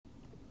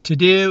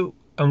Today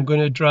I'm going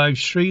to drive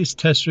Shreya's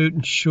test route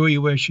and show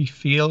you where she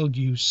failed,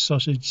 you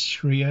sausage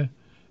Shreya.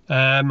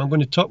 I'm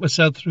going to talk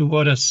myself through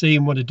what I see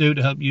and what I do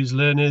to help you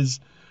learners,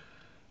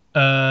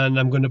 and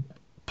I'm going to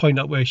point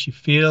out where she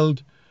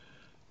failed.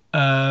 So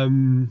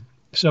I'm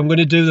going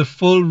to do the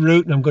full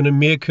route and I'm going to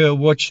make her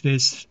watch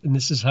this, and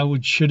this is how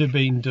it should have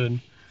been done.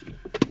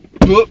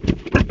 Well,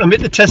 I'm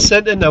at the test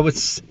centre now.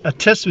 Our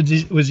test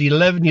was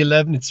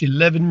 11:11. It's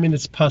 11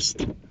 minutes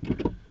past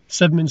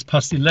 7 minutes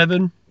past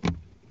 11.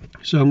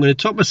 So I'm going to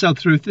talk myself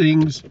through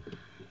things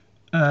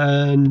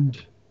and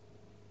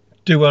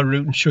do our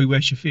route and show you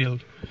where she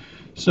failed.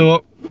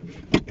 So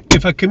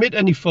if I commit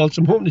any faults,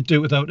 I'm hoping to do it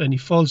without any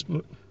faults,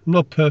 but I'm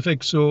not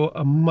perfect, so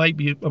I might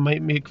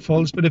make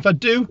faults. But if I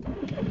do,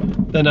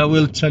 then I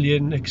will tell you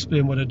and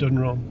explain what I've done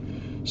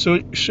wrong. So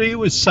Shreya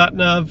was sat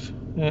nav.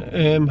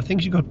 I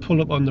think she got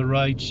pulled up on the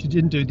right. She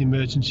didn't do the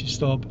emergency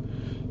stop.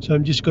 So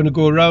I'm just going to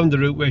go around the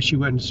route where she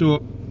went.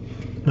 So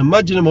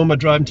imagine I'm on my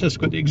driving test,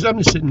 got the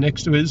examiner sitting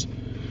next to us.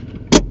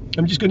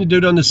 I'm just going to do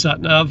it on the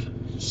sat nav.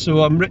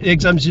 So the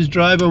examiner says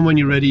drive on when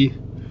you're ready.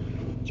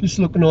 Just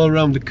looking all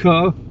around the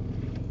car.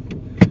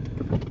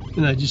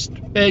 And I just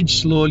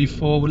edge slowly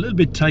forward, a little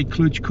bit tight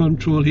clutch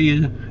control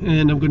here,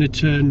 and I'm going to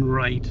turn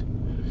right.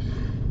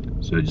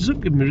 So just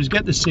look at mirrors,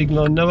 get the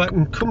signal on. Now I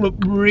can come up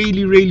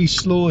really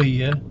slow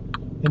here,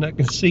 and I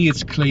can see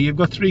it's clear. You've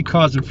got 3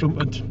 cars in front,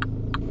 but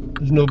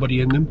there's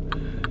nobody in them.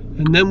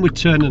 And then we're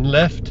turning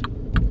left.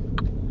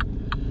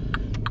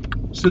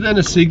 So then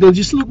a signal,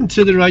 just looking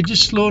to the right,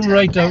 just slowing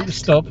right down to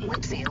stop.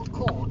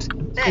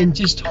 And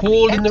just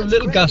holding a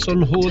little gas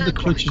on, hold the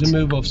clutches and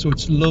move off, so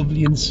it's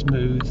lovely and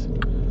smooth.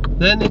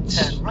 Then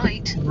it's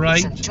right.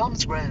 St.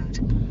 John's Road.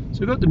 So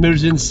we've got the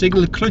mirrors in,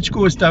 signal, the clutch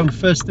goes down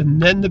first and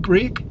then the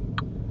brake.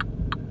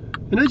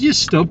 And I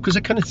just stop because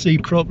I can't see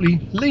properly.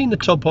 Lean the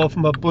top off of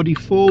my body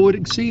forward,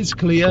 you can see it's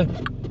clear.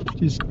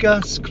 Just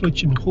gas,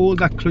 clutch and hold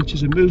that clutch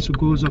as it moves, so it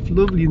goes off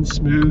lovely and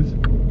smooth.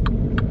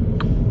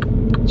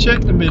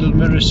 Check the middle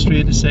mirror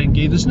straight to second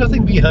gear. There's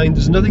nothing behind,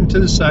 there's nothing to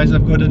the sides.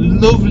 I've got a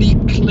lovely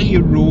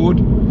clear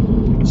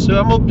road. So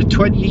I'm up to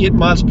 28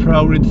 miles per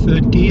hour in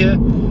 3rd gear.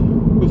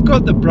 We've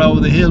got the brow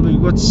of the hill,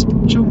 we've got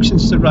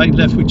junctions to right and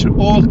left which are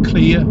all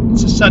clear.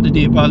 It's a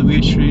Saturday, by the way.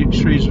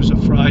 Shreya's was a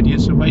Friday,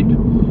 so I might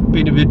have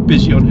been a bit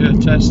busy on her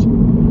test.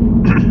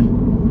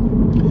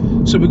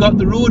 So we've got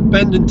the road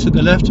bending to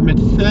the left. I'm at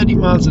 30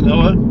 miles an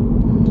hour.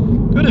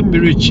 Got a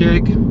mirror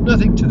check,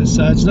 nothing to the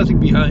sides, nothing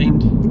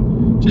behind.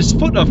 Just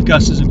foot off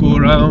gas as I go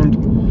around.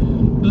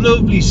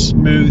 Lovely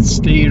smooth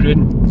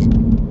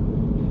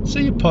steering.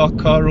 See a parked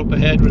car up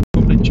ahead with a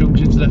couple of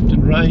junctions left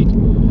and right.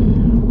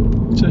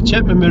 So I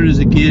check my mirrors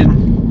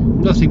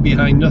again. Nothing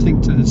behind,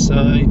 nothing to the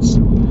sides.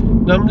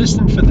 Now I'm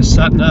listening for the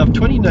sat nav.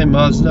 29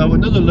 miles an hour.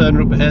 Another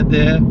learner up ahead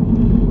there.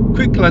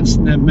 Quick glance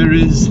in their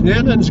mirrors. The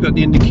airline's got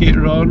the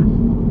indicator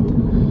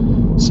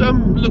on. So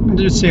I'm looking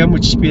to see how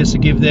much space I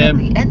give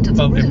them.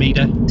 About a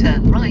metre.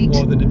 Turn right.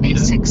 More than a metre.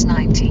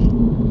 690.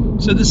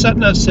 So the sat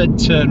nav said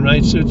turn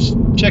right, so it's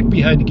check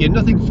behind again,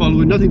 nothing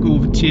following, nothing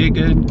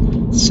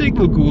overtaken,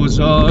 signal goes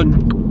on,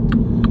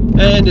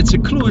 and it's a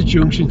closed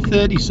junction,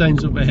 30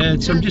 signs up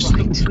ahead, so I'm just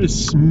looking for a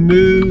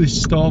smooth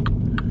stop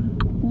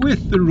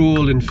with the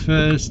roll in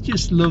first,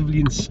 just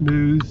lovely and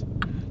smooth.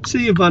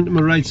 See a van to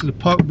my right, so the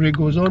park brake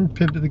goes on,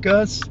 pivot to the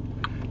gas,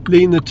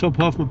 lean the top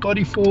half of my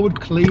body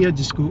forward, clear,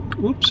 just go,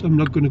 whoops, I'm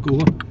not going to go.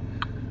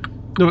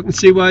 Now I can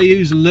see why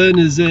usually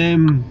learners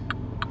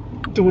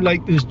don't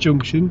like this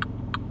junction.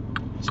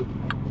 So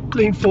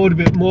lean forward a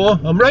bit more.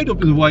 I'm right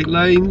up to the white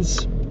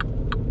lines.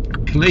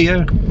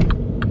 Clear.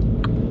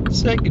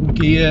 2nd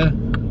gear.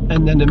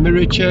 And then a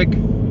mirror check.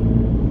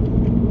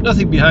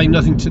 Nothing behind,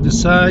 nothing to the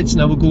sides.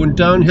 Now we're going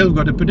downhill. We've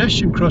got a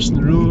pedestrian crossing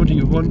the road.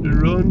 You want to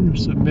run.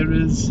 Some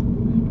mirrors.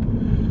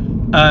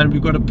 And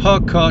we've got a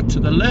parked car to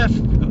the left.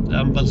 We've got the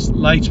amber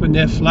lights when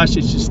they're flash.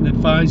 It's just an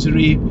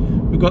advisory.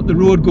 We've got the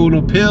road going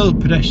uphill.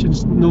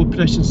 Pedestrians, no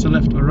pedestrians to the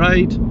left or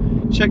right.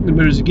 Check the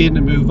mirrors again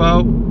to move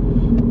out.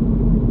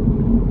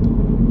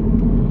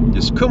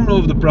 Just coming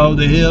over the brow of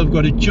the hill, we've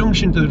got a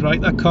junction to the right,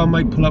 that car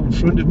might pull up in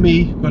front of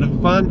me, we've got a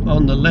van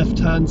on the left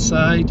hand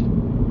side,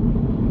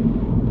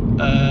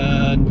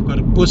 and we've got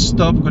a bus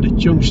stop, we've got a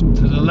junction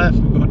to the left,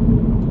 we've got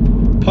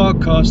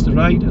parked cars to the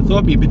right. I thought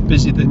I'd be a bit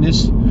busier than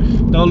this.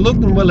 Now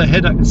looking well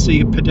ahead I can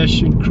see a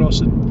pedestrian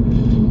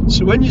crossing.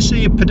 So when you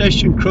see a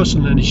pedestrian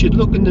crossing, then you should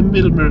look in the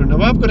middle mirror.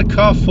 Now I've got a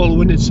car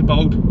following, it's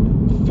about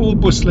 4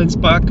 bus lengths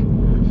back,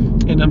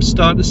 and I'm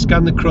starting to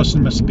scan the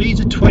crossing. My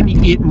speed's at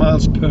 28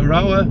 miles per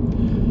hour.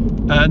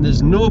 And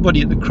there's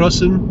nobody at the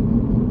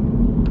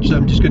crossing, so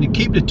I'm just going to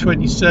keep it at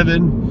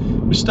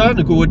 27. We're starting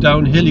to go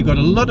downhill. You've got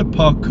a lot of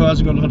parked cars,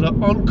 you've got a lot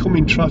of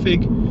oncoming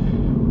traffic.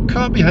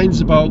 Car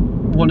behind's about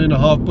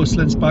 1.5 bus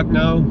lengths back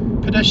now.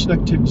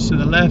 Pedestrian activity to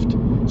the left.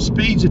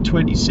 Speeds at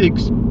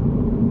 26.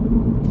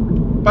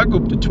 Back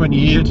up to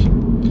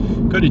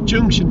 28. Got a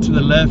junction to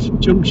the left.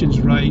 Junction's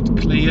right,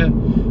 clear.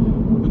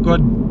 We've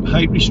got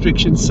height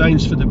restriction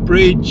signs for the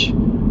bridge.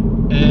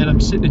 and I'm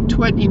sitting at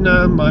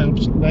 9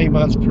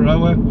 miles per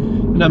hour,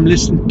 and I'm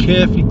listening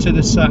carefully to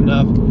the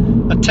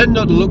sat-nav. I tend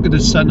not to look at the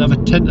sat-nav, I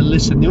tend to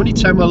listen. The only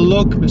time I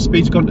look, my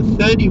speed's gone to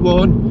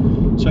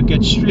 31, so I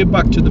get straight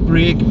back to the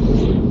brake.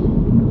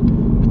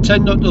 I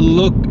tend not to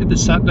look at the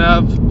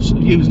sat-nav, so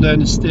use learn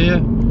to steer,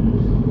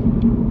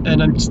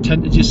 and I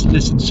tend to just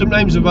listen.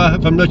 Sometimes if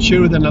I'm not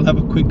sure, then I'll have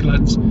a quick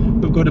glance.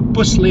 We've got a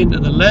bus lane to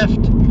the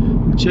left.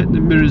 I'm checking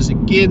the mirrors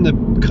again. The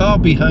car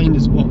behind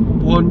is what,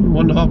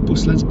 1.5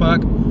 bus lanes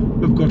back.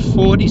 We've got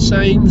 40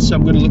 signs, so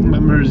I'm going to look at my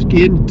mirrors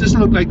again. It doesn't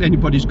look like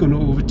anybody's going to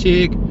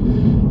overtake.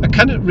 I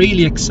cannot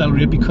really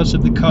accelerate because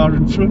of the car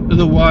in front,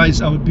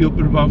 otherwise I would be up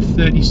at about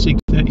 36,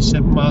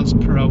 37 miles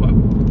per hour.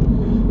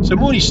 So I'm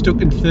only stuck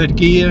in third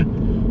gear.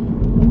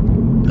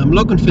 I'm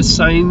looking for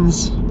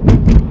signs,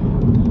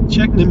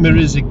 checking the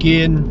mirrors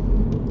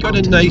again. Got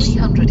a nice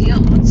 300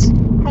 yards,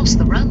 cross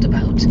the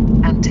roundabout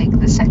and take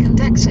the second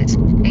exit,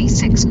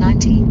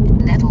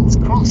 A690, Neville's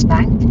Cross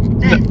Bank,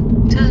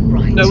 then turn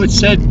right. Now it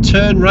said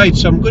turn right,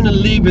 so I'm going to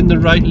leave in the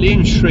right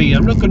lane, Shreya.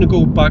 I'm not going to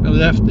go back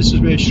left. This is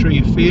where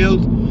Shreya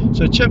failed.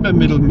 So I check my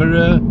middle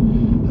mirror.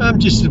 I'm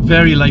just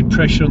very light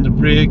pressure on the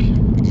brake,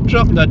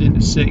 dropping that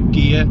into second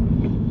gear,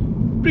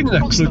 bringing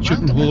that clutch up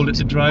and hold at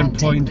the driving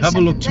point. Have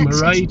a look to my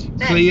right,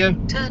 clear.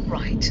 Turn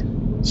right.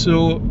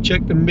 So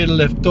check the middle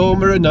left door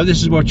mirror. Now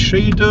this is what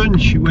Shreya done.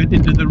 She went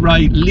into the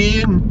right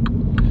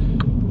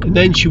lane, and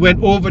then she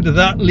went over to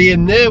that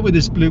lane there with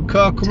this blue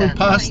car coming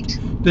past.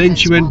 Then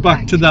she went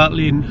back to that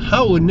lane.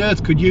 How on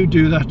earth could you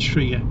do that,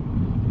 Shreya?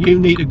 You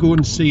need to go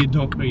and see a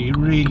doctor, you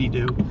really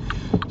do.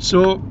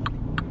 So,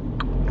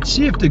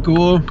 safe to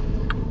go,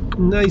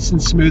 nice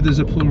and smooth as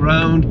I pull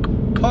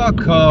round.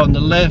 Park car on the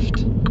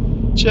left,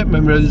 check my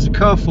mirror, there's a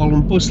car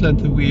following bus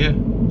length away.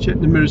 Check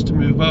the mirrors to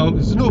move out.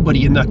 There's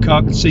nobody in that car,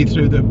 I can see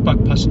through the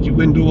back passenger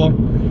window.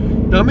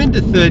 Now I'm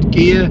into third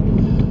gear.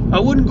 I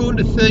wouldn't go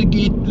into third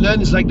gear.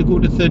 Learners like to go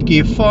into third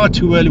gear far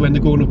too early when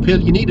they're going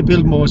uphill. You need to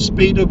build more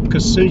speed up,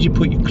 because as soon as you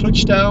put your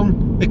clutch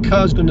down, the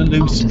car's going to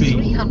lose After speed.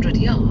 300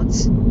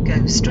 yards,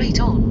 go straight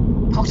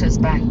on, Potter's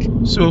Bank.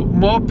 So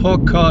more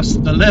parked cars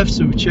to the left,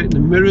 so we're checking the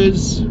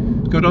mirrors.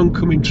 Got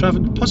oncoming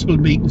traffic, possible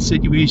meeting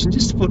situation,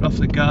 just a foot off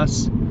the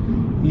gas.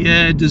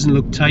 Yeah, it doesn't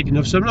look tight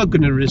enough, so I'm not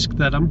going to risk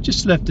that. I'm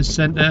just left of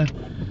centre,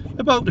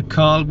 about the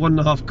car,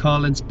 1.5 car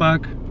lengths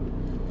back.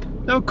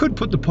 Now I could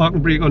put the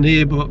parking brake on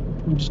here, but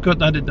I've just got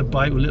that at the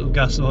bike with a little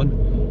gas on.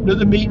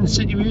 Another meeting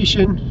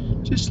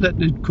situation, just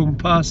letting it come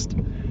past.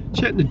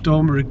 Checking the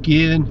dormer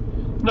again.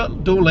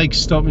 Don't like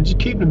stopping, just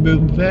keeping it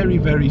moving very,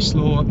 very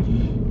slow.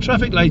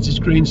 Traffic lights is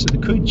green, so they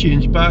could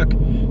change back.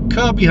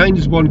 Car behind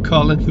is 1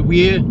 car length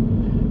away.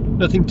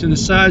 Nothing to the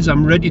sides.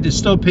 I'm ready to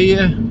stop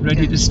here.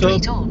 Ready to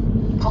stop.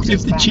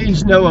 If they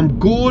change now, I'm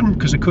going,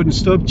 because I couldn't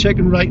stop.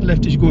 Checking right and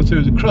left as you go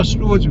through the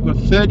crossroads. We've got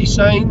 30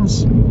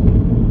 signs.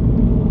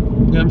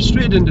 I'm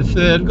straight into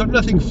third. We've got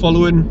nothing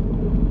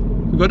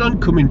following. We've got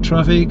oncoming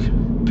traffic.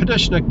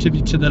 Pedestrian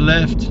activity to the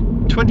left.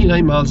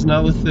 29 miles an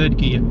hour, third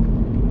gear.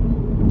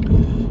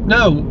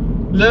 Now,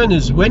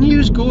 learners, when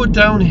you go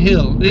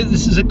downhill,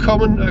 this is a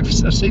common, I've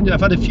seen it,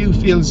 I've had a few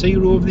fails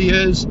here over the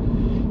years.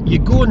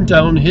 You're going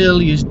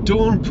downhill, you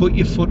don't put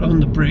your foot on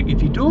the brake.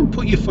 If you don't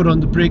put your foot on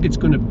the brake, it's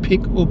going to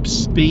pick up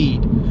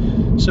speed.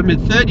 So I'm at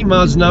 30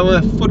 miles an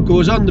hour, foot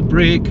goes on the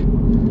brake.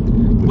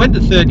 Went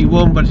to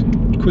 31, but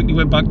quickly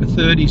went back to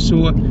 30.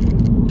 So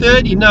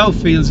 30 now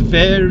feels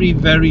very,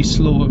 very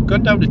slow. I've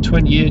gone down to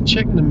 28,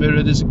 checking the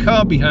mirror. There's a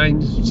car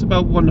behind, it's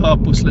about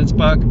 1.5 bus lengths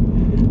back.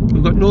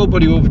 We've got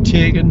nobody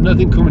overtaking,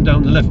 nothing coming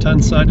down the left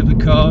hand side of the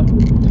car.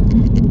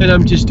 And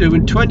I'm just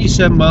doing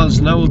 27 miles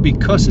an hour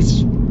because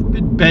it's a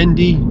bit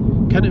bendy.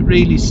 Can't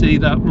really see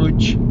that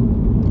much.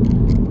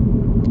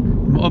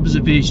 My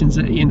observations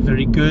ain't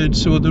very good.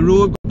 So the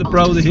road, the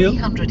brow of the hill.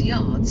 300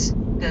 yards,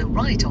 go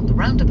right on the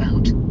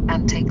roundabout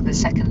and take the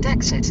second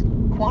exit,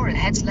 Quarren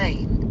Heads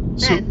Lane.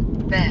 So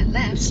then bear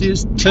left. It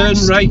says turn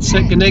right,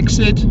 second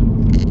exit.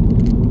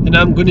 And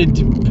I'm going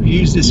to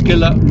use this skill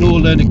that no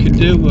learner can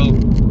do. Well,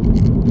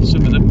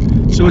 some of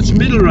them. So it's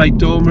middle right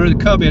door mirror, the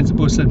car behind the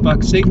bus left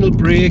back, signal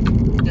brake.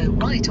 Go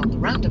right on the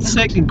roundabout.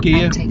 Second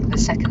gear. And take the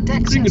second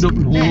exit. Bring it up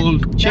and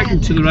hold.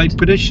 Checking to the right,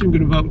 pedestrian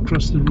going about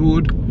across the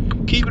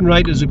road. Keeping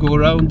right as I go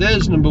around.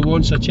 There's number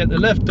 1, so I check the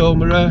left door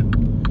mirror.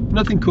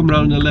 Nothing come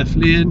around the left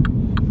lane.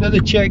 Another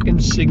check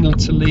and signal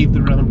to leave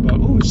the roundabout.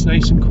 Oh, it's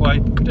nice and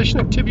quiet.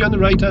 Pedestrian activity on the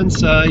right hand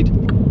side.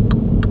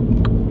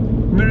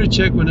 Mirror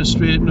check when I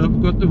straighten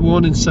up. Got the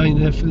warning sign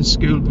there for the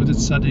school, but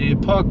it's Saturday.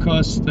 Park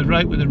cars to the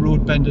right with the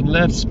road bending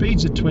left.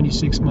 Speeds at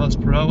 26 miles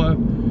per hour.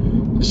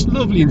 Just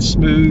lovely and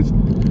smooth.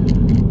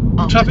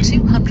 After Traffic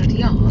 200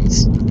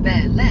 yards,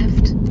 bear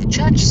left,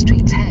 Church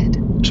Street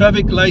head.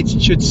 Traffic lights,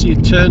 you should see a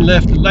turn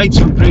left. The lights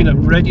on green,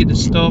 I'm ready to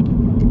stop.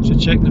 So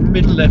check the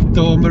middle left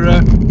door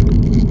mirror.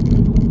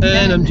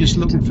 And I'm just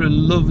looking for a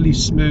lovely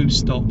smooth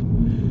stop.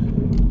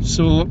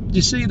 So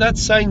you see that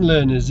sign,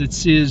 learners, it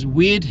says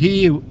wait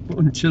here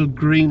until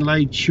green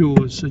light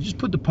shows. So just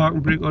put the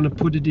parking brake on and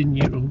put it in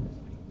neutral.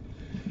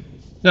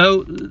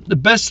 Now the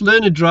best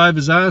learner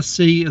drivers I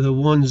see are the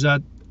ones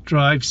that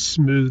drive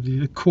smoothly.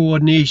 The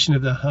coordination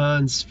of the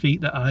hands,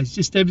 feet, the eyes,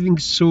 just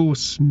everything's so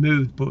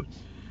smooth. But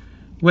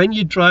when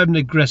you're driving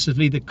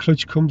aggressively, the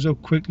clutch comes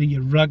up quickly,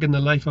 you're ragging the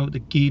life out of the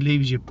gear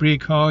levers, you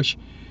brake harsh,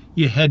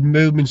 your head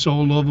movements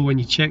all over when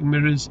you check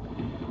mirrors.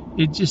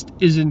 It just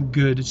isn't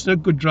good. It's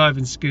not good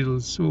driving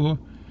skills. So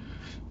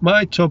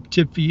my top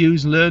tip for you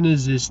as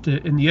learners is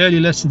to, in the early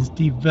lessons,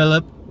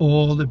 develop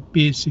all the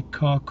basic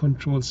car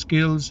control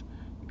skills,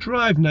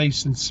 drive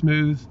nice and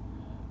smooth,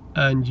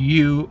 and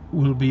you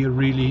will be a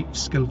really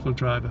skillful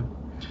driver.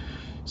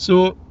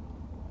 So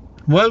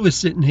while we're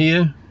sitting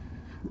here,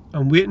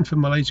 I'm waiting for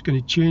my lights going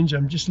to change.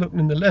 I'm just looking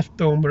in the left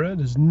door mirror.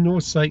 There's no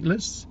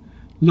cyclists.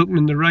 Looking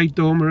in the right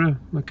door mirror,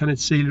 I cannot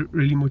see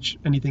really much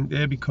anything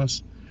there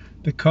because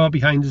the car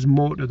behind is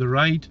more to the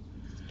right.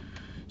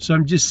 So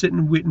I'm just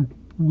sitting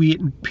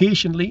waiting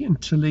patiently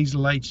until these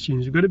lights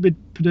change. We've got a bit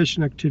of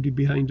pedestrian activity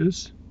behind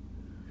us.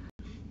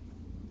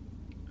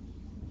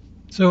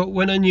 So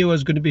when I knew I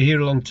was going to be here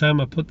a long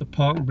time, I put the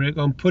parking brake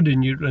on, put it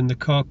in neutral, and the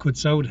car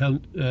cuts out.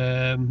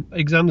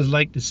 Examiners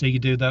like to see you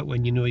do that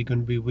when you know you're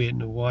going to be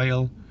waiting a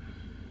while.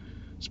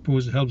 I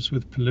suppose it helps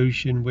with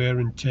pollution, wear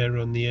and tear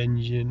on the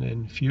engine,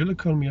 and fuel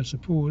economy, I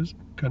suppose.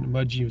 Can't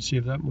imagine you would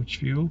save that much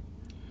fuel.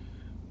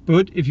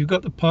 But if you've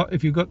got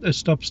the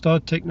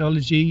stop-start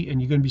technology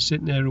and you're going to be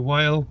sitting there a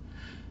while,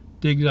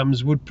 the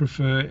examiners would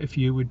prefer if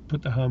you would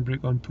put the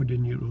handbrake on, put it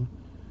in neutral.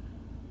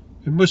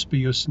 It must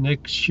be us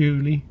next,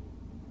 surely.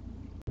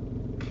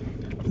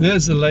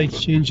 There's the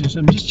lights changing. So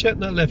I'm just checking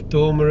that left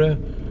door mirror,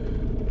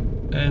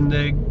 and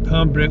the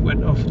handbrake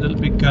went off a little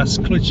bit. Gas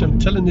clutch. I'm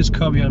telling this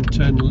car behind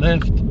turn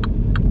left,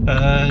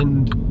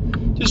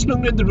 and just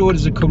looking at the road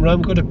as I come around.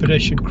 We've got a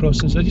pedestrian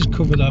crossing, so I just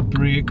cover that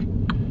brake.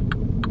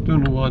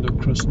 Don't know why they're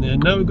crossing there.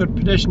 Now we've got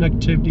pedestrian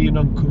activity and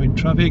oncoming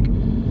traffic.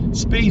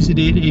 Speeds at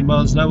 80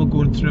 miles an hour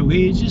going through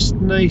here, just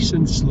nice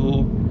and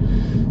slow.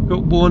 We've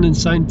got warning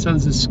sign telling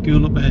us the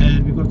school up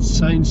ahead. We've got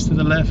signs to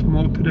the left,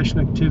 more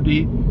pedestrian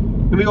activity.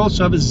 And we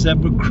also have a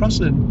zebra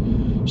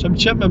crossing. So I'm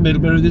checking my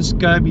middle mirror. This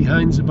guy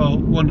behind's about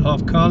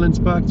 1.5 car lengths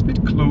back. It's a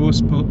bit close,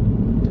 but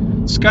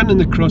scanning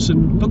the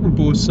crossing, looking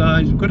both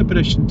sides. We've got a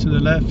pedestrian to the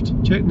left,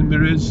 checking the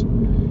mirrors.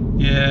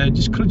 Yeah,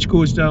 just clutch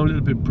goes down a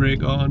little bit,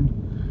 brake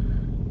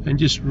on, and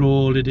just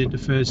roll it into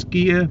first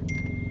gear.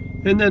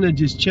 And then I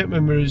just check my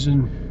mirrors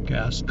and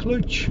gas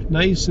clutch,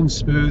 nice and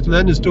smooth.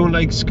 Learners don't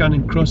like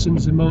scanning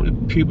crossings. The amount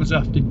of pupils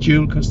have to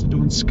dual because they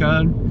don't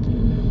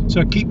scan. So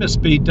I keep my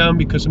speed down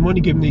because I'm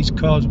only giving these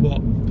cars,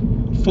 what,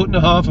 1.5 foot.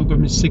 I've got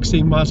them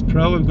 16 miles per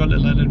hour. I've got a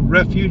little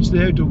refuge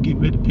there. Don't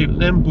give way to people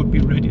then, but be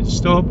ready to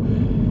stop.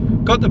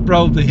 Got the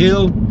brow of the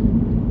hill.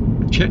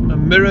 Check my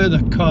mirror.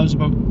 The car's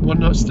about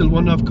still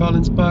 1.5 car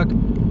lengths back.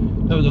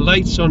 Now the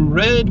light's on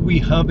red. We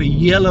have a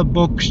yellow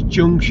box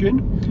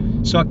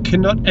junction, so I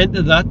cannot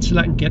enter that till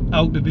I can get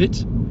out of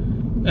it.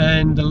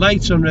 And the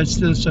light's on red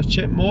still, so I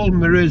check all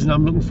mirrors and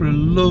I'm looking for a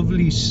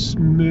lovely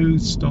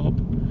smooth stop.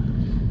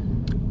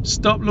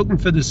 Stop looking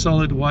for the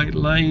solid white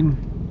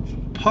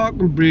line.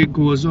 Parking brake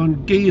goes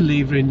on, gear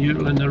lever in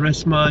neutral, and the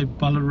rest my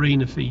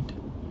ballerina feet.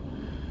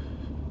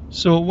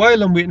 So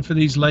while I'm waiting for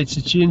these lights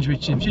to change,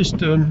 which I've just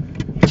done,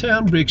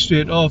 turn brake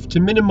straight off. To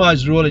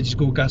minimise roll, I just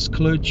go gas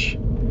clutch.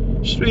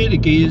 Straight to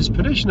gears,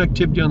 pedestrian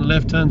activity on the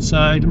left hand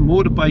side,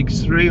 motorbike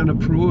 3 on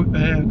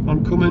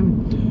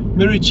oncoming,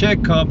 mirror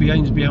check, car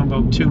behind is behind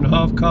about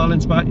 2.5 car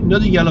lengths back,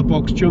 another yellow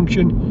box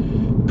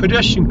junction,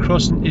 pedestrian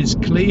crossing is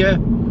clear.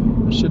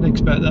 I shouldn't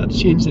expect that to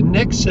change. The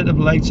next set of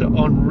lights are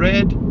on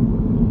red,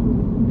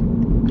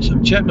 so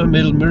I'm checking my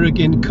middle mirror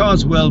again,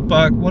 car's well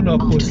back,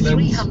 1.5 bus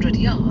lengths. After 300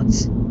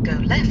 yards, go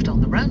left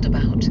on the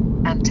roundabout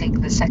and take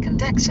the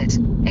second exit,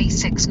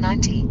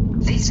 A690.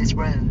 Leases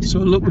Road. So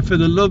looking for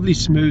the lovely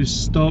smooth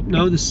stop.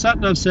 Now the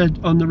sat-nav said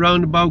on the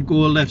roundabout go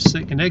left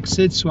second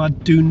exit, so I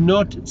do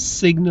not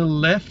signal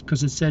left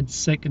because it said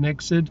second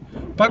exit.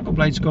 Backup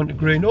lights gone to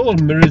green, all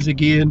mirrors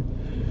again,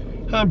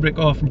 handbrake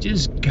off, and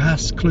just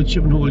gas clutch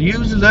up and all.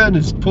 Use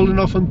learners pulling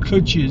off on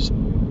clutches,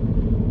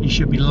 you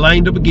should be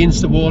lined up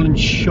against the wall and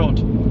shot.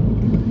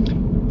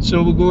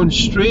 So we're going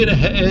straight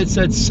ahead. It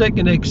said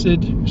second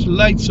exit, so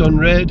lights on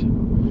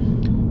red.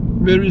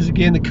 Mirrors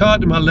again, the car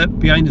to my left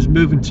behind is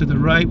moving to the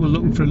right. We're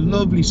looking for a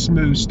lovely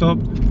smooth stop.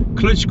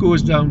 Clutch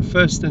goes down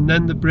first and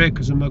then the brake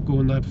because I'm not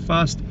going that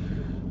fast.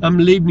 I'm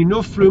leaving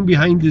enough room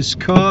behind this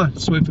car,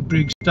 so if it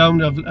breaks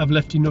down I've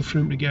left enough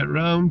room to get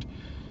around.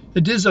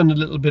 It is on a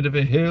little bit of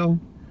a hill.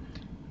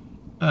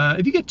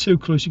 If you get too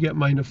close you get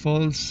minor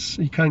faults.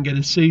 You can't get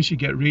a C, so you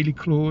get really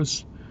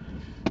close.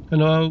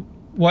 And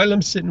while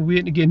I'm sitting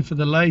waiting again for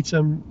the lights,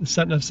 the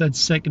sat-nav said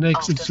second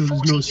exit, so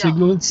there's no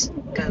signal.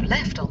 Go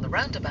left on the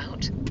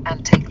roundabout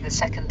and take the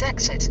second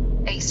exit,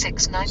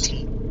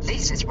 A690,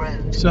 Leases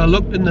Road. So I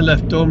looked in the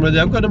left door mirror.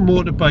 I've got a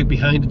motorbike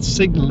behind it,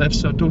 signal left,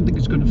 so I don't think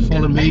it's going to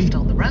follow me. Go left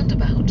on the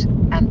roundabout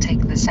and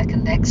take the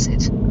second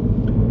exit.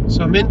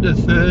 So I'm into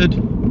the third.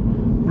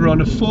 We're on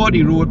a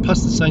 40 road,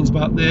 past the signs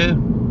back there.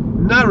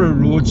 Narrow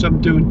road, so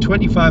I'm doing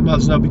 25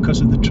 miles an hour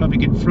because of the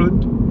traffic in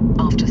front.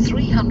 After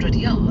 300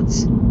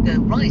 yards, go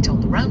right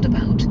on the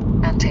roundabout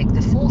and take the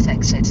 4th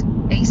exit,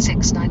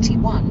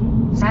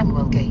 A691,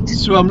 Fanwell Gate.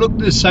 So I'm looking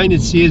at the sign,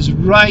 it says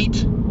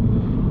right,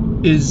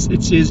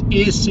 it says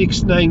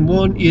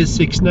A691,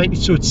 A690,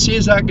 so it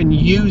says I can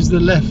use the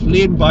left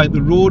lane by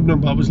the road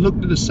number. I was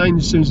looking at the sign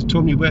as soon as it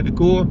told me where to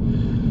go.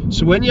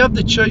 So when you have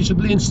the choice of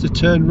lanes to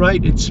turn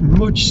right, it's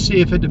much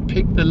safer to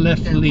pick the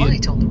left Go lane.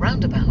 right on the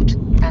roundabout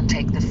and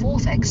take the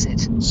 4th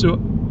exit. So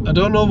I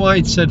don't know why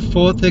it said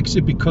 4th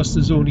exit, because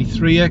there's only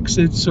 3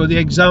 exits, so the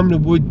examiner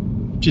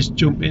would just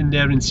jump in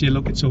there and say,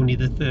 look, it's only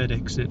the 3rd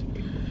exit.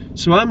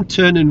 So I'm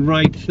turning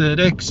right, 3rd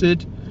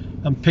exit.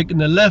 I'm picking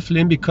the left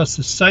lane because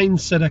the sign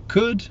said I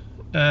could,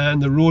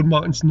 and the road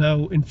marking's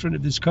now in front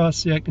of this car,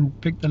 so I can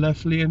pick the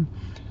left lane.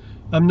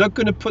 I'm not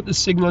going to put the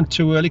signal on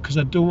too early because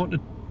I don't want to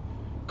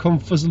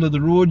confuzzle of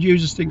the road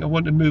users, think I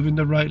want to move in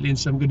the right lane,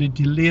 so I'm going to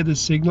delay the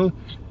signal.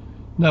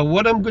 Now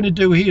what I'm going to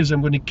do here is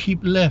I'm going to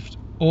keep left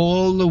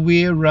all the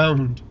way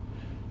around.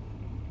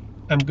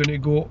 I'm going to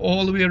go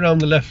all the way around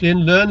the left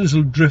lane. Learners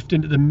will drift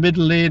into the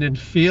middle lane and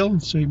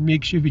fail, so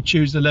make sure if you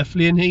choose the left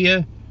lane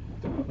here,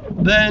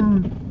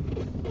 then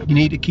you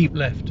need to keep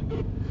left.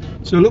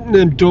 So looking at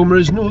them door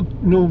mirrors,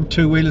 no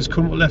two-wheelers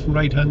coming to left and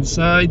right hand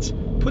sides.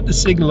 Put the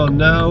signal on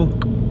now,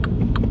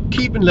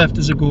 keeping left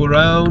as I go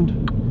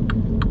around.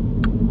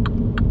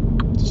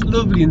 It's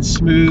lovely and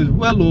smooth,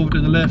 well over to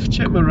the left.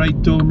 Check my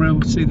right door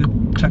mirror, see the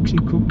taxi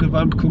come, the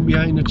van come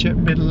behind. I check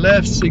middle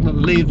left, signal to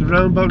leave the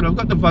roundabout. Now I've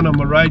got the van on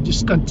my right,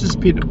 just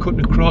anticipating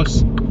cutting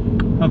across. I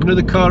have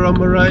another car on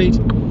my right,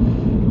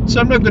 so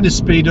I'm not going to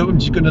speed up, I'm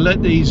just going to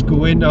let these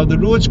go in. Now the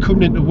road's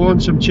coming into one,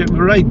 so I'm checking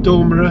my right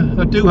door mirror.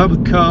 I do have a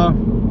car,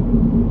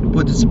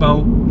 but it's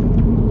about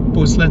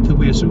bus length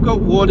away, so we've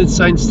got warning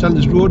signs telling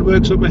us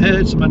roadworks up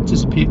ahead, so I'm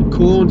anticipating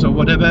cones or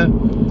whatever.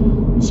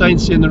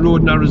 Signs saying the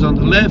road narrows on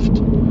the left,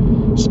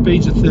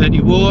 speeds of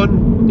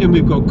 31, then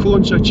we've got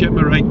cones, so I check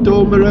my right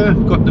door mirror,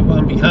 got the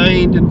van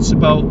behind, and it's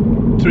about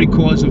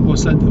 3/4 of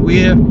bus length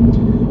away.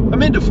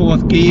 I'm into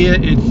 4th gear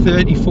at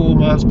 34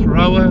 miles per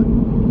hour.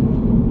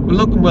 We're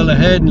looking well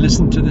ahead and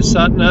listening to the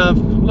sat nav.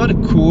 A lot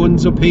of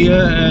cones up here,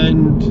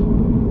 and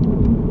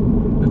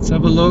let's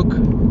have a look.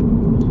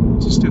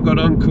 Just got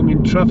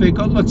oncoming traffic,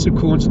 got lots of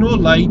cones, no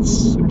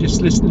lights. I'm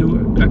just listening to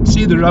it. I can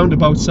see the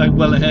roundabout sign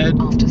well ahead,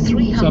 After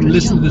 300 so I'm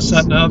listening to the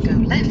sat nav. Go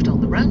left on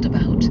the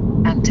roundabout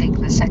and take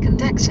the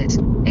 2nd exit,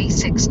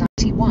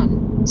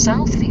 A691,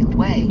 Southfield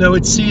Way. Now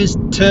it says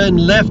turn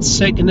left,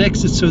 2nd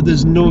exit, so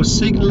there's no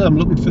signal. I'm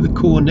looking for the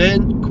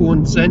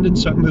cone's ending,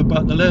 so I can move back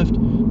to the left.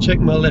 Check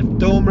my left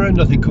door mirror,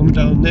 nothing coming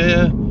down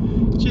there.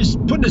 Just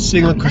putting a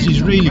signal because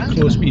he's really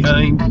close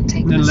behind, and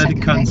then let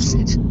it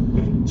cancel.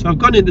 So I've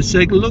gone into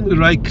signal, look to the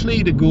right,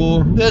 clear to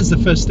go. There's the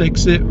 1st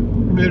exit,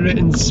 mirror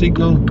and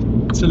signal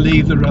to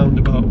leave the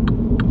roundabout.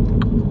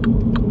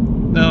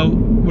 Now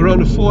we're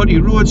on a 40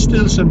 road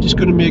still, so I'm just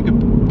going to make a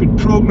bit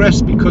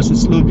progress because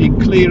it's lovely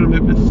and clear. I'm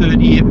up at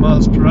 38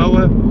 miles per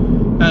hour,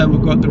 and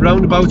we've got the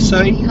roundabout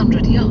sign.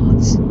 300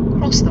 yards,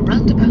 cross the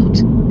roundabout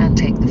and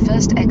take the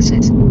 1st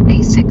exit,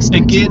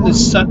 A691. Again, the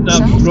sat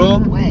nav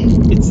wrong.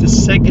 It's the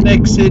 2nd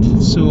exit,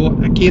 so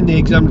again the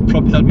examiner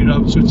probably helped me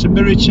out. So it's a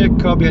mirror check,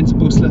 car behind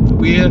bus length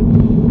away.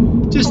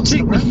 Just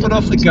take the foot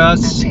off the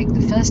gas. And take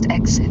the 1st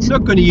exit.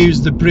 Not going to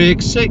use the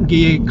brakes. 2nd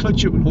gear,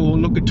 clutch up and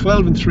hold. Look at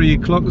 12 and 3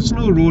 o'clock. There's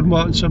no road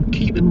marking, so I'm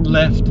keeping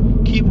left,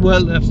 keeping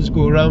well left as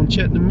go around.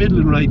 Check the middle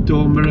and right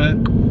door mirror,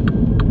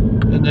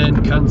 and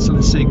then cancel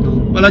the signal.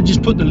 Well, I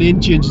just put the lane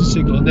changing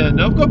signal on there.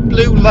 Now I've got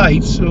blue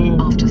lights, so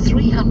after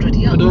 300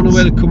 yards, I don't know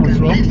where they're coming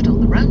from. Left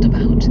on the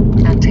roundabout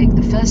and take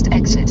the 1st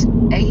exit,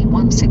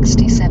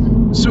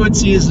 A167. So it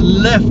says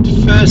left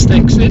 1st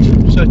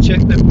exit, so I check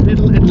the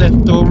middle and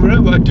left door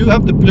mirror. But I do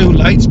have the blue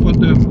lights, but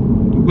they're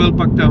well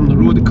back down the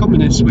road. They're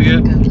coming this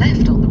way. Go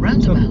left on the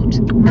roundabout.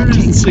 So mirrors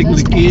and signal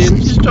again.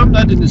 Just drop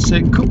that in a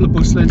second, couple of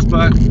bus lengths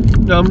back.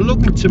 Now I'm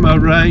looking to my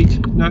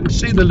right. Now I can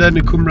see the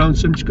learner come round,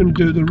 so I'm just going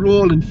to do the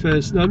rolling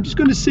first. Now I'm just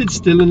going to sit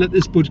still and let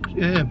this bus,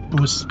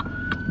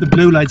 the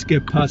blue lights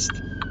get past.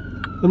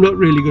 I'm not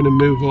really going to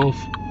move off.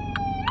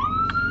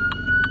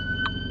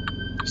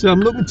 So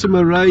I'm looking to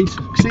my right,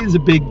 see there's a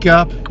big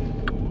gap.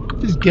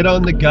 Just get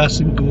on the gas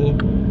and go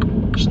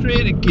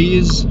straight at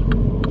gears.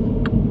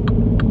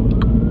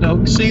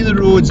 Now see the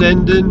road's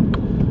ending.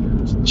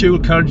 Dual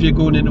carriageway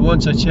going into one,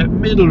 so I check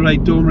middle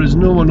right door mirror, there's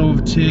no one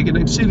overtaking. I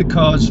can see the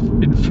cars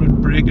in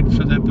front braking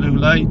for their blue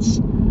lights.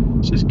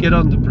 Just get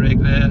on the brake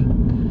there.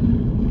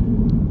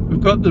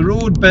 We've got the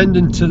road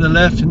bending to the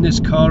left and this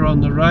car on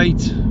the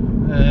right.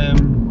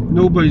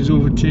 Nobody's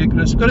overtaking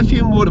us. We've got a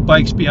few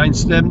motorbikes behind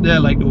them.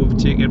 They're like to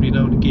overtake every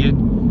now and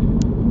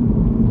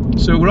again.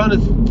 So we're on a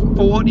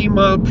 40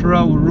 mile per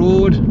hour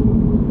road.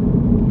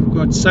 We've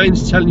got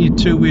signs telling you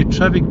two-way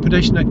traffic,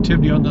 pedestrian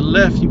activity on the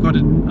left. You've got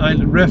an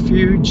island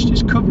refuge.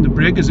 Just covering the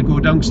brake as I go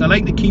down because I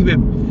like to keep a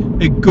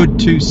good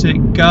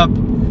 2-second gap.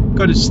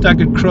 Got a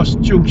staggered cross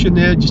junction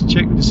there, just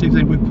checking to see if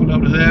anybody pull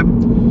out of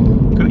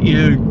them. Got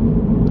your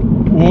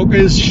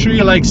walkers.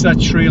 Shreya likes that.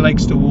 Shreya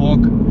likes to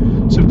walk.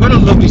 So we've got a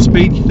lovely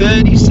speed,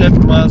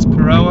 37 miles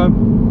per hour.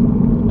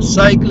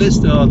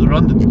 Cyclists, oh, they're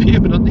on the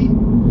pavement, aren't they?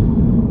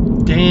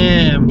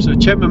 Damn. So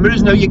check my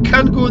mirrors. Now you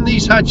can go on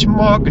these hatch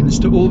markings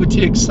to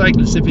overtake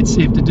cyclists if it's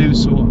safe to do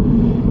so.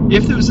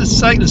 If there was a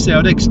cyclist there,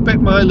 I'd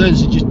expect my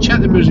learners to just check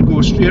the mirrors and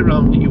go straight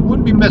around. You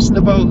wouldn't be messing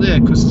about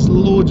there because there's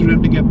loads of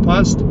room to get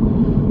past.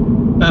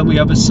 And we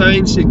have a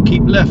sign saying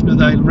keep left near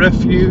the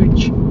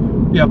refuge.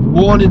 We have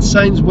warning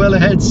signs well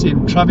ahead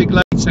saying traffic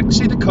lights. I can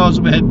see the cars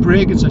overhead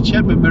braking, so I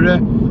check my mirror.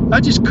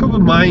 I just cover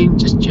mine,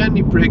 just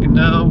gently braking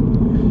now.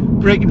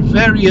 Braking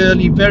very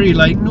early, very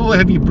light, no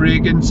heavy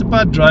braking. It's a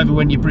bad driver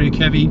when you brake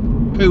heavy.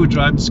 Poor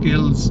driving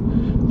skills.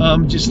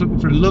 I'm just looking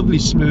for a lovely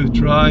smooth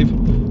drive.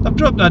 I've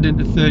dropped that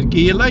into third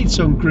gear, lights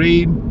on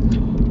green.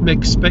 I'm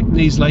expecting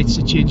these lights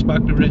to change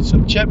back to red. So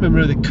I'm checking my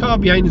mirror. The car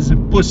behind is a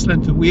bus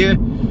length away,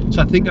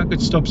 so I think I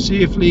could stop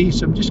safely.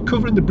 So I'm just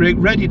covering the brake,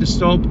 ready to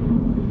stop.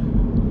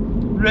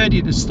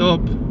 Ready to stop.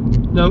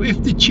 Now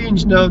if they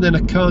change now, then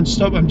I can't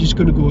stop. I'm just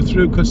going to go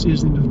through because there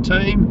isn't enough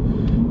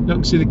time. Now I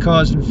can see the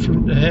cars in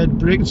front ahead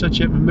braking, so I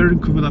check my mirror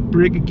and cover that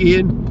brake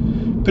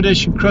again.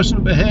 Pedestrian crossing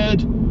up ahead,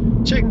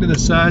 checking to the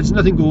sides,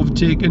 nothing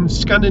overtaken,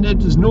 scanning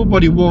it, there's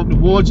nobody walking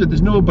towards it,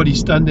 there's nobody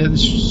standing there,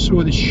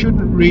 so they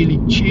shouldn't really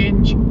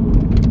change.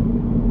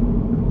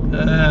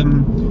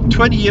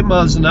 28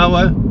 miles an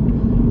hour.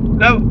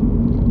 Now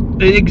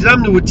the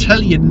examiner would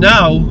tell you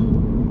now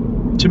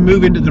to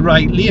move into the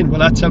right lane.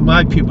 Well, I tell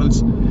my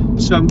pupils,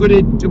 so I'm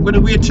going to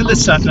wait till the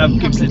sat nav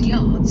gives it.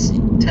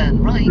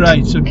 Turn right.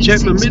 Right, so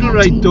check my middle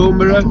right door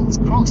mirror.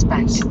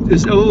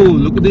 There's, oh,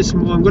 look at this.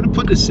 I'm going to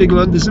put the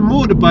signal on. There's a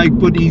motorbike,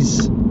 but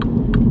he's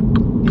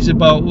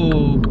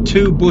about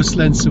 2 bus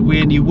lengths away,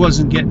 and he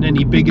wasn't getting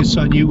any bigger,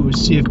 so I knew it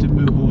was safe to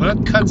move over.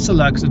 I'll cancel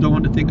that because I don't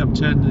want to think I'm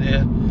turning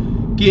there.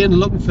 Again,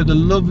 looking for the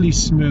lovely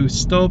smooth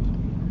stop.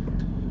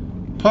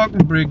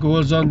 Parking brake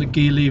goes on, the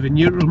gear lever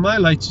neutral. My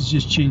lights has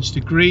just changed to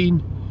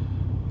green.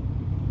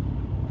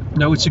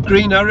 Now it's a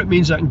green arrow, it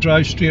means I can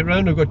drive straight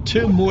around. I've got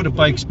 2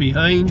 motorbikes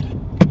behind,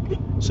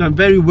 so I'm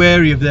very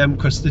wary of them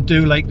because they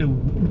do like to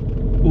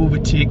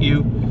overtake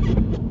you.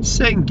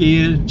 Second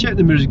gear, check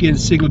the mirrors again,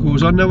 signal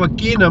goes on. Now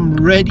again I'm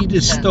ready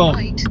to stop.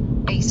 Right,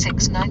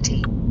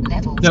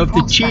 A690, now if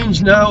they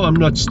change now, I'm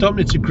not stopping.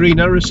 It's a green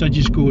arrow, so I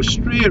just go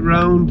straight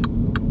round.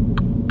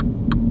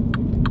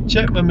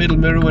 Check my middle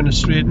mirror when I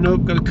straighten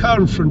up. Got a car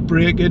in front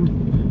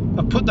braking.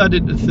 I put that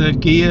into third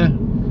gear.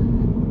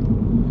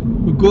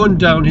 We're going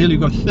downhill.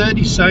 You've got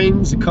 30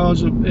 signs. The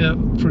car's up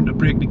front of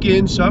braking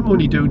again, so I'm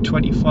only doing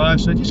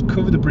 25. So I just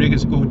cover the brake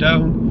as I go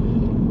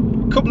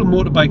down. A couple of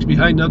motorbikes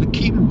behind now. They're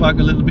keeping back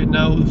a little bit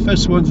now. The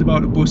first one's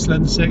about a bus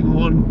length. The second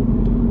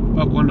one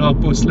about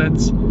 1.5 bus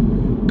lengths.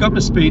 Got my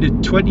speed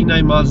at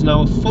 29 miles an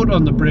hour. Foot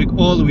on the brake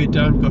all the way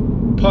down. Got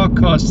parked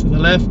cars to the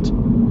left.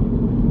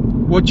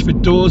 Watch for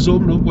doors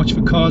open up, watch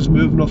for cars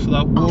moving off of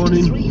that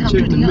warning.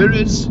 Check the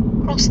mirrors.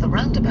 Cross the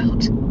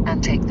roundabout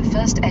and take the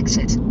first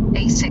exit,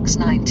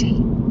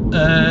 A690.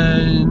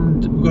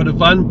 And we've got a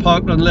van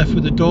parked on left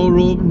with the door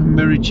open.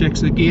 Mirror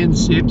checks again,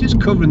 safe.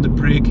 Just covering the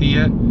brake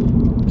here.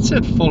 It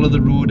said follow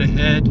the road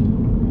ahead.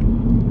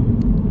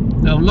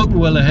 Now I'm looking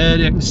well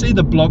ahead. I can see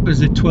the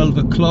blockers at 12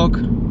 o'clock.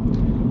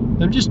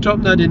 I'm just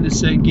dropping that into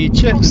second gear.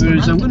 Check the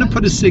mirrors. I'm going to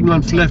put a signal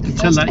on for left to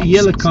tell that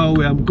yellow car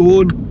where I'm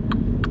going.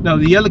 Now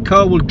the yellow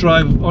car will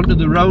drive onto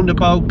the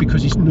roundabout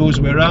because he knows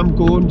where I'm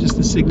going, just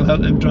to signal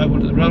help them drive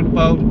onto the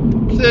roundabout.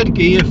 Third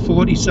gear,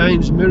 40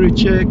 signs, mirror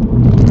check,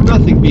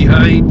 nothing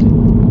behind.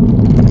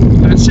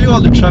 I can see all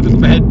the traffic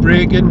overhead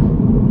braking,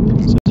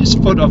 so just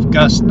foot off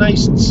gas,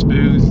 nice and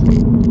smooth.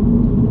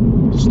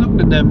 Just looking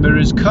in them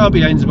mirrors, car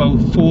behind's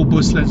about 4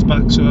 bus lengths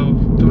back, so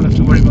don't have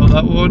to worry about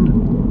that one.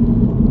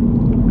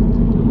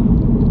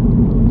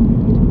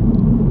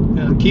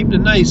 Keeping a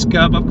nice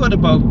gap. I've got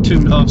about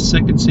 2.5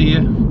 seconds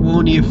here.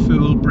 Won't hear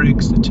full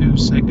breaks the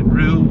 2-second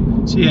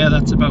rule. So yeah,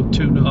 that's about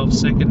 2.5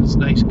 seconds.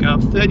 Nice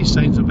gap. 30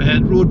 signs up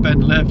ahead. Road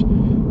bend left.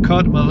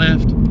 Car to my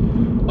left.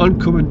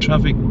 Oncoming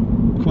traffic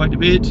quite a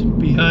bit.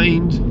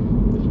 Behind.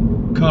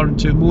 Car and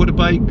 2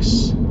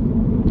 motorbikes.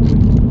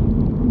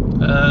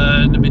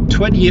 And I'm at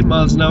 28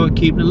 miles an hour.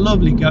 Keeping a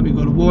lovely gap. You've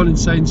got a warning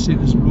sign saying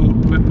there's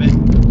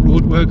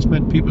roadworks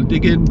meant people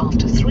digging.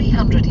 After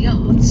 300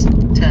 yards,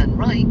 turn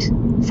right.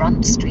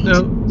 Front street,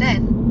 now,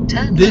 then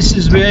turn this left.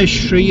 is where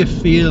Shreya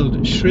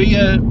failed.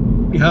 Shreya,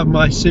 you have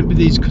my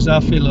sympathies because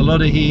I feel a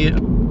lot of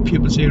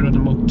pupils here on the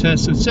mock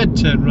test. So it said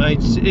turn right,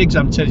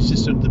 exam said it's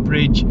just under the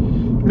bridge.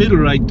 Middle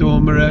right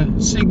door mirror,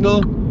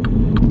 signal.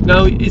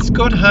 Now it's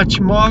got hatch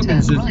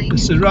markings, right, they're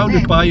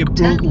surrounded by a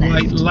broken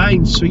white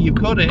line, so you've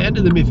got to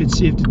enter them if it's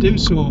safe to do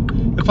so.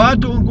 If I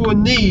don't go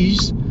in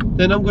these,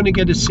 then I'm going to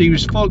get a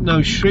serious fault. Now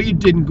Shreya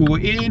didn't go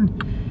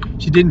in.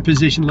 She didn't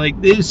position like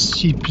this,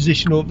 she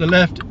positioned over the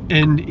left,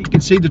 and you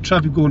can see the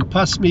traffic going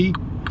past me.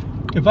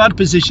 If I'd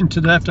positioned to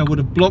the left, I would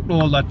have blocked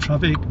all that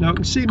traffic. Now I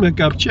can see my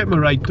gap, check my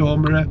right door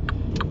mirror,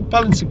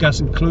 balance the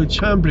gas and clutch,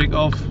 handbrake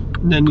off,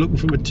 and then looking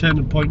from a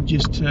turning point,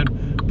 just turn.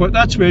 But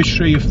that's where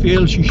Shreya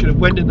failed. She should have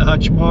went in the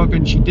hatch mark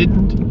and she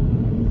didn't.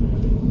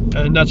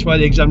 And that's why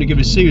the examiner gave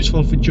a serious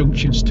fault for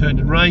junctions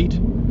turning right.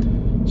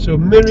 So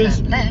mirrors,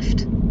 turn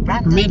left,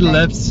 middle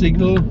left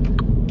signal.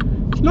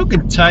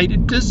 Looking tight.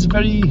 It does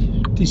very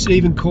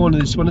deceiving corner,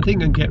 this one. I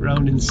think I can get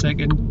round in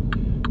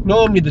second.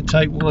 Normally the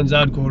tight ones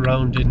I'd go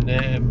around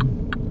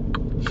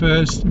in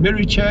first.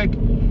 Mirror check.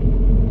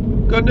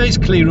 Got a nice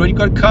clear road. You've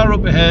got a car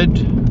up ahead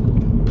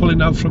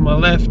pulling out from my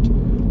left.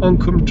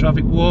 Oncoming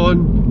traffic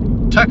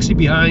 1. Taxi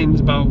behind,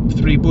 about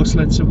 3 bus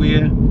lengths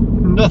away.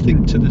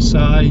 Nothing to the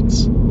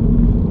sides.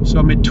 So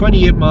I'm at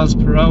 28 miles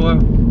per hour.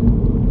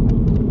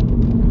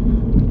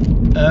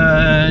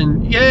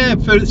 And yeah,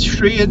 for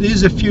Shreya,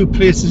 there's a few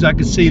places I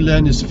can see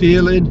learners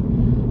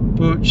failing,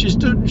 but she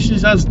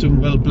has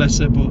done well, bless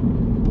her.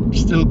 But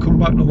still come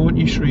back to haunt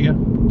you,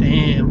 Shreya.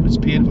 Damn, it's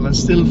painful. I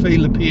still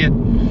feel the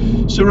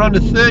pain. So we're on a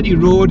 30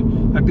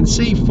 road. I can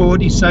see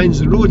 40 signs.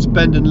 The road's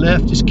bending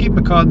left. Just keep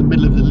my car in the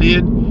middle of the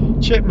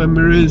lane. Check my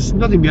mirrors.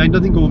 Nothing behind.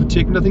 Nothing to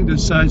overtake. Nothing to the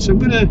side. So I'm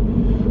going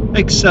to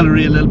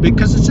accelerate a little bit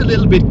because it's a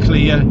little bit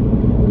clear.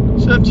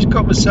 So I've just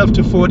got myself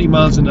to 40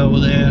 miles an hour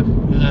there,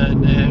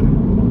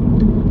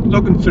 and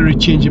looking for a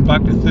changing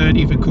back to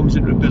 30 if it comes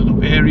into a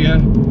build-up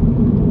area.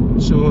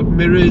 So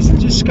mirrors,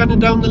 and just scanning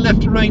down the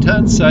left and right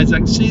hand sides. I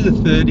can see the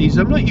 30s.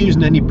 I'm not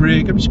using any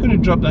brake. I'm just going to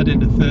drop that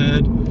into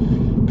third.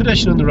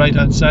 Pedestrian on the right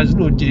hand side. There's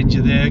no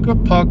danger there.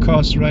 Got parked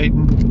cars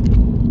riding,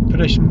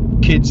 pedestrian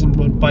kids and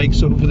on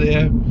bikes over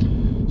there.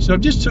 So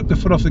I've just took the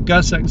foot off the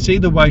gas. I can see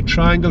the white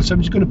triangle, so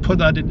I'm just going to put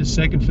that into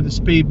second for the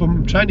speed bump.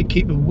 I'm trying to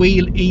keep a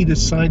wheel either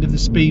side of the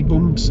speed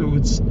bump so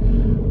it's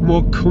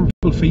more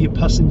comfortable for your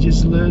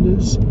passengers,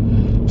 learners.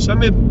 So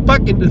I'm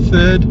back into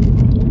third.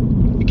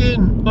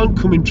 Again,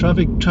 oncoming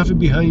traffic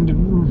behind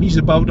him. He's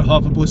about a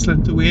half a bus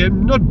length away.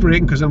 I'm not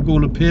braking because I'm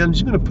going uphill. I'm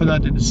just going to put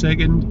that into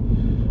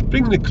second.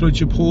 Bringing the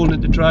clutch up, holding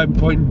at the driving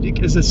point.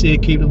 As I say,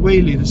 keeping the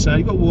wheel either side.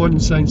 You've got warning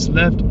signs to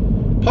the left,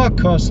 park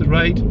cars to the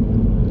right.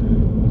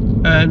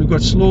 And we've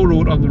got slow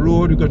road on the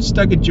road. We've got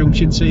staggered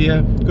junctions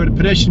here. We've got a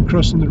pedestrian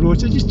crossing the road.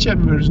 So just check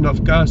mirrors and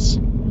off gas.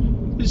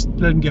 Just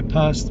let him get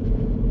past.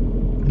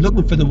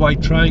 Looking for the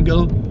white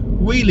triangle.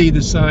 Wheel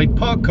either side.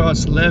 Park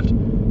cars to the left.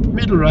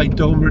 Middle right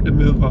dormer to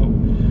move out.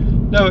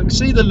 Now I can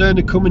see the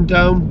learner coming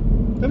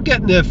down. I'm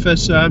getting there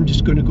first, so I'm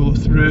just going to go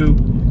through.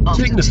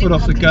 Taking the foot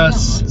off the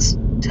gas. Yards,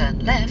 turn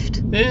left.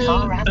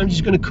 And I'm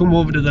just going to come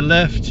over to the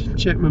left.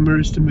 Check my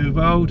mirrors to move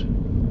out.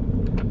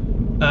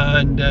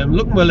 And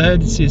looking well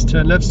ahead, it says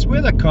turn left. It's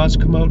where that car's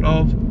come out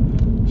of.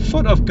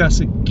 Foot off gas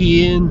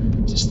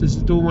again, just as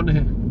I don't want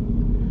to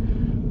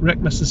wreck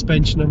my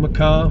suspension on my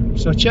car.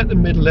 So I check the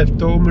middle left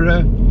door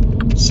mirror.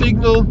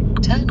 Signal.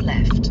 Turn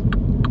left.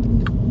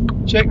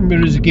 Checking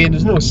mirrors again.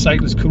 There's no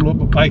cyclists coming up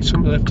with bikes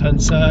from the left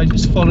hand side.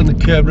 Just following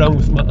the curb around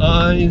with my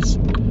eyes.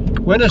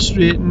 When I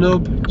straighten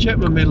up, check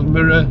my middle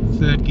mirror,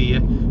 third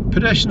gear.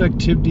 Pedestrian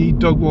activity,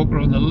 dog walker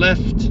on the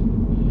left.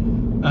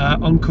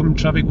 Oncoming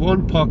traffic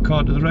 1, park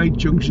car to the right,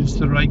 junctions to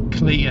the right,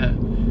 clear.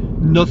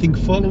 Nothing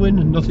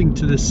following, nothing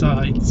to the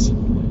sides.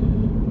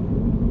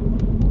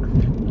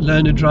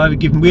 Learner driver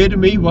giving way to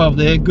me while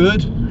they're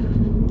good.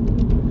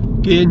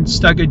 Again,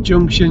 staggered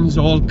junctions,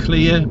 all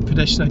clear.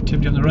 Pedestrian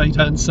activity on the right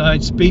hand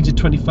side. Speeds at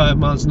 25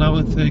 miles an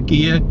hour, third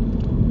gear.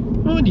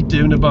 I'm only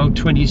doing about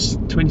 26,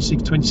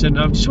 27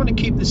 now. I just want to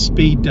keep the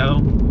speed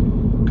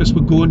down because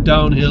we're going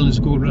downhill and it's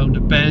going around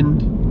a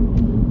bend.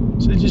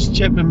 So just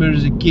check my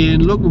mirrors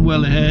again, looking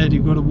well ahead.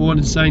 You've got a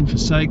warning sign for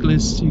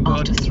cyclists. You've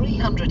got after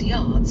 300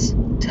 yards,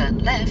 turn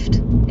left,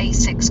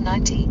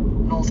 A690,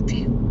 North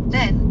View,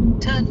 then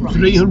turn right.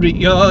 300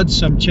 yards,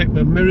 so I'm checking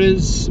my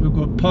mirrors. We've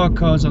got park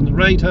cars on the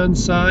right hand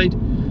side.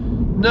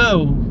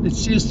 Now, it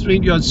says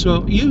 300 yards,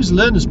 so use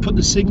learners put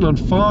the signal on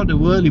far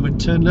too early when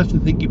turn left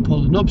and think you're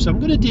pulling up. So I'm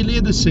going to delay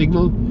the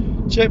signal,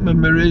 check my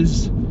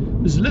mirrors.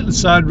 There's a little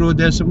side road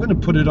there, so I'm going to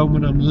put it on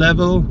when I'm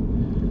level.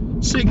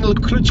 Signal,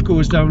 clutch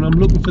goes down. I'm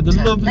looking for the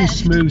lovely left,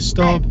 smooth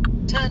stop.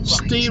 Turn right.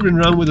 Steering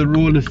around with a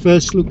rolling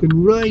first,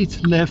 looking right,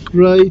 left,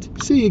 right.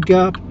 See a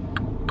gap.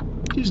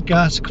 Just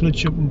gas,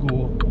 clutch up and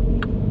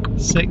go.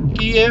 Second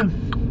gear.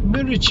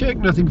 Mirror check,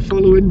 nothing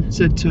following.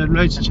 Said turn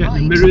right, check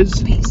the mirrors.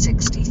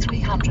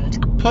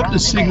 P6300. Pop the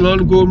signal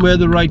on, going where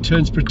the right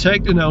turn's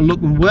protected. Now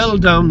looking well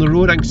down the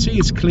road. I can see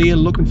it's clear,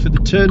 looking for the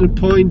turning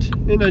point.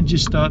 And I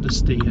just start to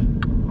steer.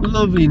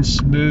 Lovely and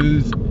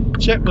smooth.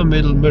 Check my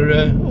middle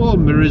mirror, all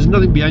mirrors,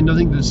 nothing behind,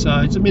 nothing to the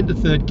sides. I'm into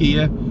third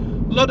gear.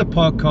 A lot of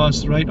parked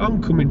cars to the right,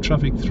 oncoming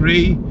traffic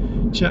 3.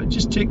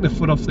 Just taking the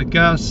foot off the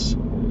gas.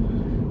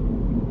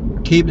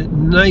 Keeping it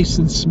nice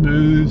and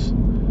smooth.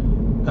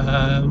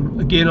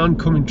 Again,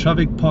 oncoming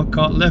traffic, parked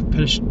car left,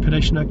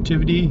 pedestrian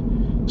activity.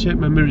 Check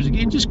my mirrors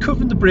again, just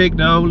covering the brake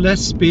now.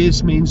 Less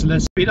space means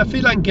less speed. I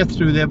feel I can get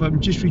through there, but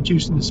I'm just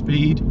reducing the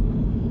speed.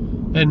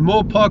 And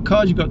more parked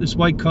cars. You've got this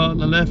white car on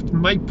the left,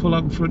 might pull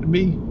out in front of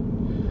me.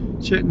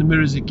 Checking the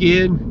mirrors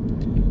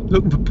again,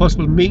 looking for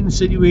possible meeting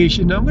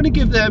situation. Now I'm going to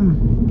give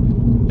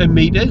them a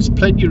meet. There's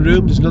plenty of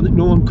room. There's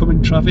no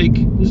oncoming traffic.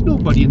 There's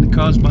nobody in the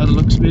cars by the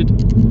looks of it.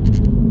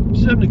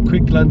 Just having a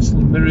quick glance in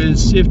the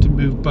mirrors, safe to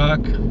move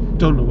back.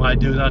 Don't know why I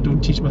do that. I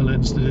don't teach my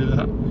learners to do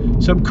that.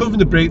 So I'm covering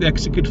the brake there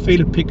because I could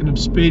feel it picking up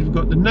speed. We've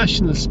got the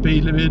national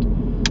speed limit.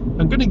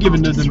 I'm going to give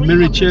another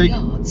mirror check.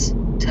 Yards,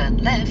 turn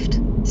left,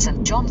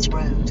 St John's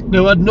Road.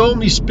 Now I'd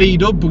normally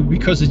speed up, but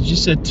because it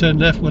just said turn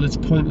left, well, it's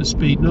pointless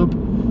speeding up.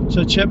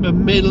 So I check my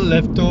middle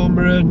left door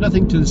mirror,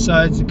 nothing to the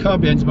sides, the car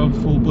behind's about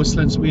 4 bus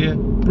lengths away,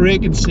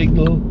 braking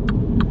signal,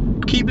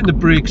 keeping the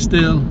brake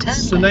still,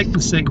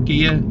 selecting second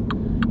gear,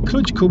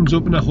 clutch comes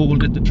up and I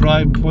hold at the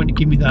driving point to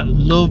give me that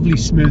lovely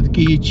smooth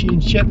gear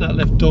change, check that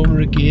left door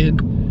mirror again,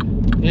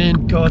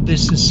 and God,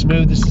 this is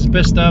smooth, this is the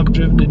best I've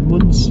driven in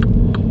months.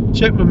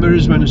 Check my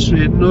mirrors when I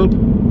straighten up,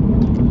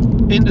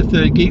 into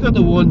third gear, got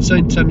the warning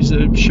sign telling me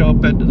there's a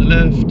sharp bend to the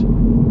left,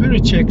 mirror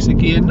checks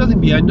again, nothing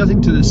behind,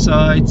 nothing to the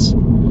sides,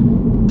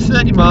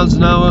 30 miles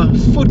an hour,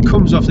 foot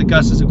comes off the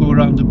gas as I go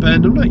around the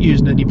bend, I'm not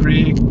using any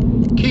brake,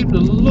 keeping a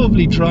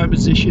lovely dry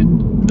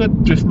position,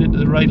 not drifting into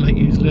the right like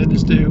you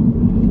learners do,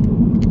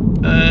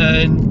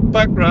 and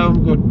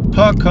background, got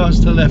park cars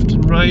to the left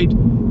and right,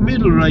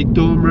 middle right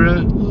door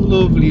mirror,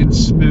 lovely and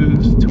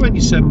smooth,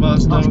 27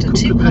 miles an hour, a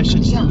couple of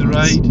measures to the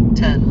right,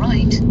 turn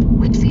right,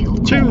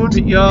 Whitfield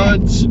 200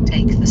 yards,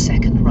 take the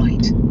second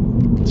right.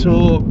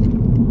 So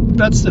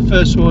that's the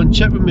first one,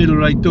 check my middle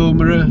right door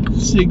mirror,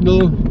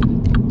 signal,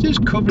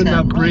 just covering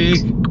Turn that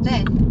brake, right,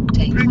 then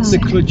take bringing the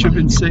clutch up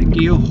in second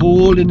gear,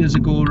 holding as I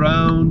go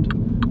around,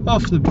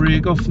 off the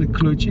brake, off the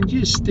clutch, and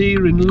just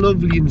steering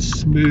lovely and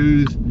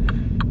smooth.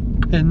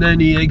 And then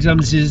the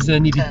exam says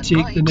then you can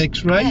take the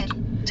next right.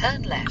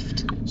 Turn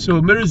left.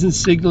 So mirrors and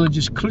signal,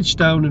 just clutch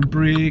down and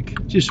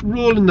brake, just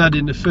rolling that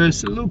into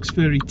first, it looks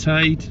very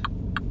tight,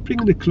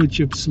 bringing the clutch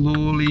up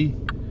slowly,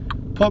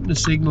 popping the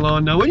signal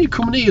on. Now when you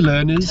come near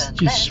learners, Turn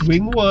just left,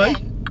 swing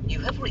wide, you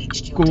have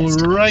reached your go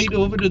destination. right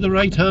over to the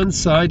right hand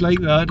side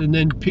like that, and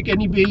then pick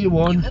any beer you You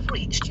want. have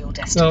reached your Now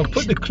destination.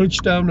 put the clutch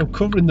down, I'm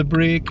covering the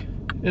brake,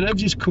 and I've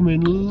just come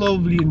in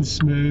lovely and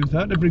smooth.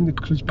 I had to bring the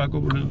clutch back up a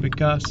little bit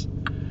gas,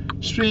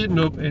 straighten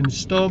up and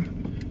stop,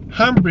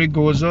 handbrake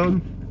goes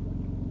on,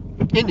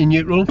 into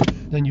neutral,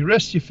 then you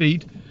rest your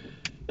feet,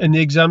 and the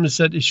examiner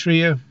said to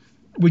Shreya,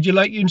 would you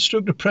like your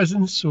instructor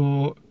present?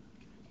 So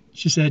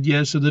she said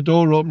yes, so the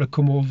door opened, I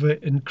come over,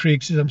 and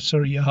Craig says, I'm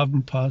sorry, you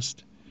haven't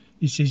passed.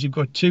 He says, you've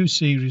got 2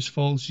 serious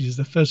faults. He says,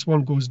 the first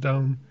one goes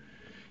down.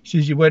 He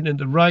says, you went in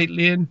the right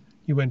lane,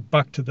 you went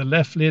back to the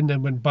left lane,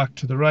 then went back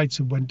to the right,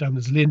 so went down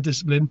as lane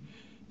discipline.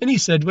 And he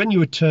said, when you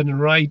were turning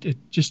right,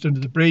 just under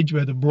the bridge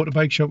where the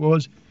motorbike shop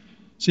was,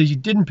 he says, you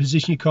didn't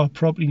position your car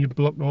properly and you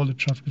blocked all the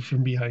traffic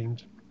from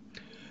behind.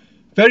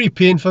 Very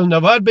painful. Now,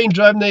 if I'd been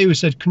driving there, he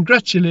said,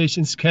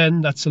 congratulations,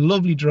 Ken, that's a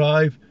lovely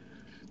drive.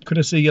 Could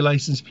I see your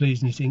license,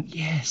 please? And you think,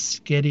 yes,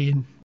 get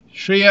in.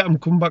 Shreya, I'm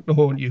coming back to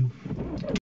haunt you.